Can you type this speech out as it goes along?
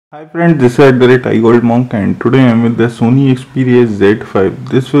Hi friends, this is @iGoldMonk and today I am with the Sony Xperia Z5.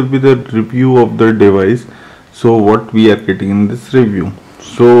 This will be the review of the device. So what we are getting in this review.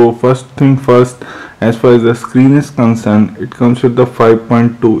 So first thing first, as far as the screen is concerned, it comes with the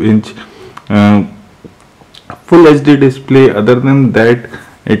 5.2-inch uh, full HD display. Other than that,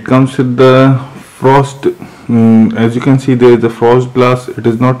 it comes with the frost. As you can see, there is a frost glass. It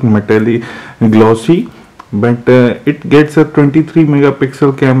is not metallic glossy, but it gets a 23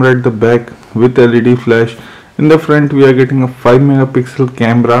 megapixel camera at the back with LED flash. In the front we are getting a 5 megapixel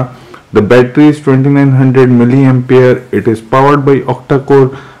camera. The battery is 2900 milliampere. It is powered by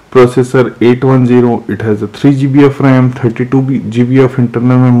octa-core processor 810. It has a 3 GB of RAM, 32 GB of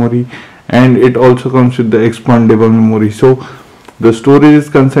internal memory, and it also comes with the expandable memory. So the storage is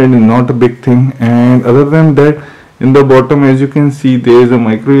concerned is not a big thing. And other than that, in the bottom, as you can see, there is a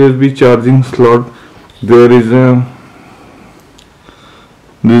micro USB charging slot. This is a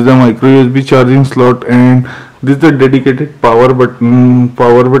micro USB charging slot, and this is the dedicated power button,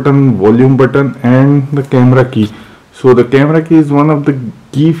 volume button, and the camera key. So the camera key is one of the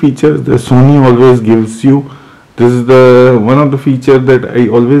key features that Sony always gives you. This is the one of the features that I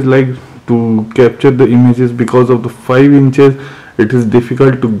always like to capture the images. Because of the 5 inches, it is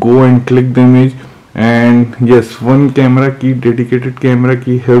difficult to go and click the image, and yes, one camera key, dedicated camera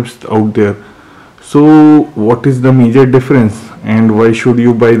key, helps out there. So what is the major difference and why should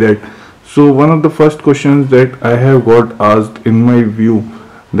you buy that? So one of the first questions that I have got asked in my view,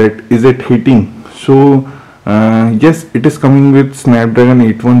 that is it heating? So yes, it is coming with Snapdragon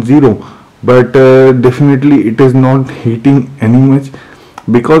 810, but definitely it is not heating any much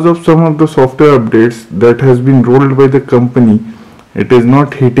because of some of the software updates that has been rolled by the company. It is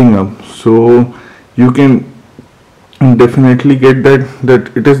not heating up, so you can definitely get that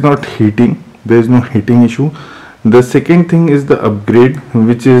it is not heating. There is no heating issue. The second thing is the upgrade,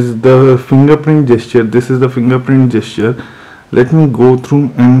 which is the fingerprint gesture. This is the fingerprint gesture. Let me go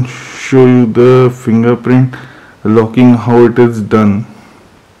through and show you the fingerprint locking, how it is done.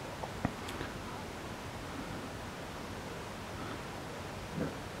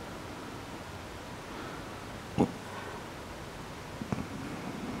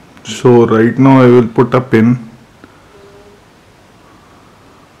 So right now I will put a pin.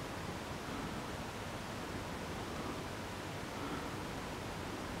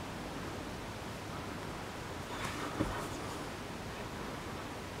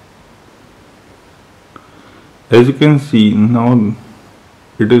 As you can see, now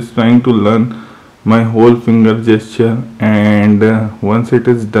it is trying to learn my whole finger gesture, and once it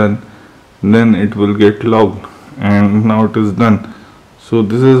is done, then it will get logged, and now it is done. So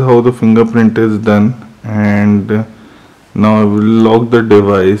this is how the fingerprint is done, and now I will lock the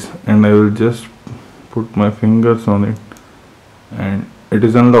device and I will just put my fingers on it and it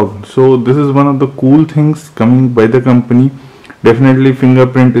is unlocked. So this is one of the cool things coming by the company. Definitely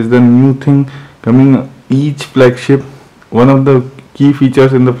fingerprint is the new thing coming each flagship. One of the key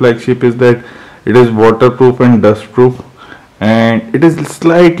features in the flagship is that it is waterproof and dust proof, and it is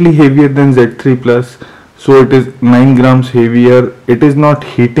slightly heavier than Z3 Plus. So it is 9 grams heavier. It is not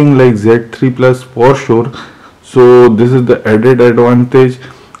heating like Z3 Plus for sure. So this is the added advantage.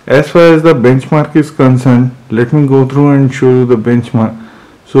 As far as the benchmark is concerned, let me go through and show you the benchmark.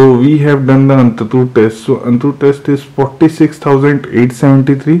 So we have done the AnTuTu test. So AnTuTu test is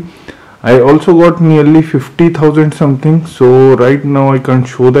 46,873. I also got nearly 50,000 something. So right now I can't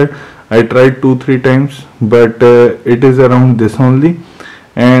show that. I tried 2-3 times, but it is around this only.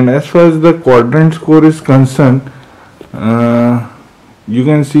 And as far as the quadrant score is concerned, you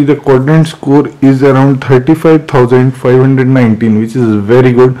can see the quadrant score is around 35,519, which is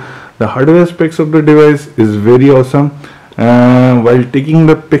very good. The hardware specs of the device is very awesome. While taking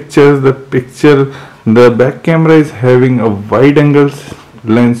the pictures, the back camera is having a wide angle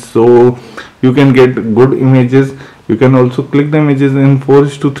lens, so you can get good images. You can also click the images in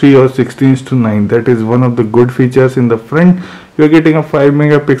 4:3 or 16:9. That is one of the good features. In the front, you are getting a 5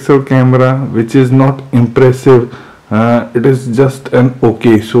 megapixel camera, which is not impressive. It is just an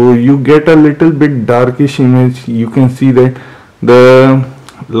okay. So you get a little bit darkish image. You can see that the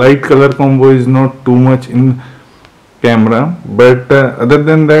light color combo is not too much in camera, but other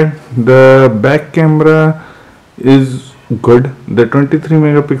than that, the back camera is good. The 23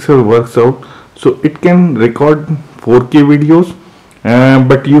 megapixel works out, so it can record 4K videos,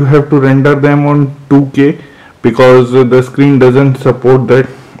 but you have to render them on 2K because the screen doesn't support that.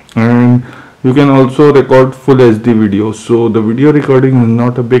 And you can also record full HD videos, so the video recording is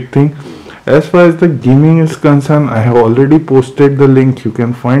not a big thing. As far as the gaming is concerned, I have already posted the link. You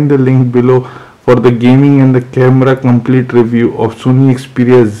can find the link below for the gaming and the camera complete review of Sony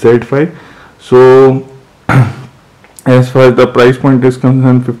Xperia Z5. So as far as the price point is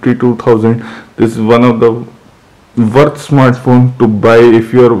concerned, 52,000, this is one of the worth smartphone to buy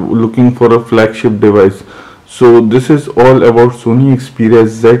if you are looking for a flagship device. So this is all about Sony Xperia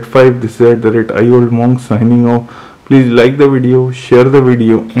Z5. This is @IOldMonk signing off. Please like the video, share the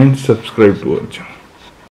video and subscribe to our channel.